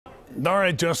All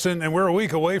right, Justin, and we're a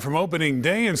week away from opening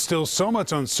day and still so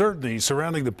much uncertainty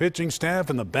surrounding the pitching staff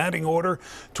and the batting order.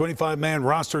 25-man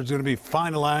roster is going to be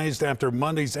finalized after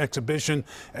Monday's exhibition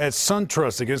at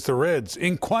SunTrust against the Reds.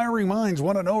 Inquiring minds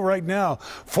want to know right now.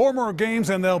 4 more games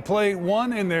and they'll play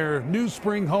one in their new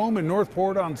spring home in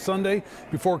Northport on Sunday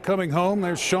before coming home.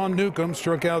 There's Sean Newcomb,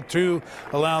 struck out 2,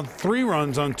 allowed 3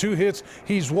 runs on 2 hits.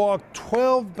 He's walked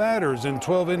 12 batters in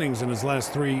 12 innings in his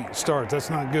last 3 starts.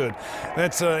 That's not good.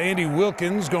 That's Andy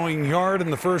Wilkins going yard in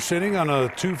the first inning on a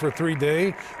 2-for-3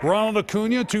 day. Ronald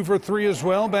Acuna 2-for-3 as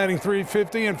well, batting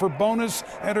 .350, and for bonus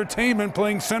entertainment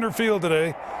playing center field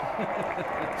today.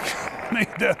 Made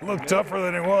that look tougher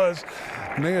than it was.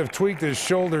 May have tweaked his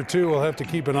shoulder too. We'll have to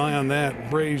keep an eye on that.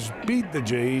 Braves beat the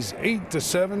Jays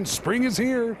 8-7. Spring is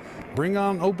here. Bring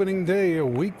on opening day a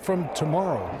week from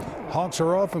tomorrow. Hawks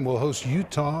are off and we'll host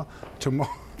Utah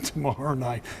tomorrow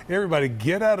night. Everybody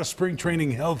get out of spring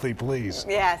training healthy, please.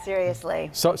 Yeah, seriously.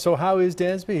 So how is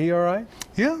Dansby? He all right?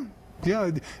 Yeah.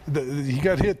 He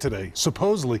got hit today,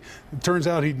 supposedly. It turns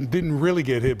out he didn't really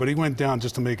get hit, but he went down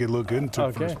just to make it look good and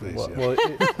took first base.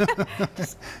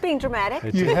 Just being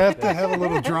dramatic. You have to have a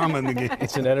little drama in the game.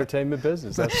 It's an entertainment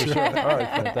business, that's for sure. All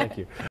right, Clint, thank you.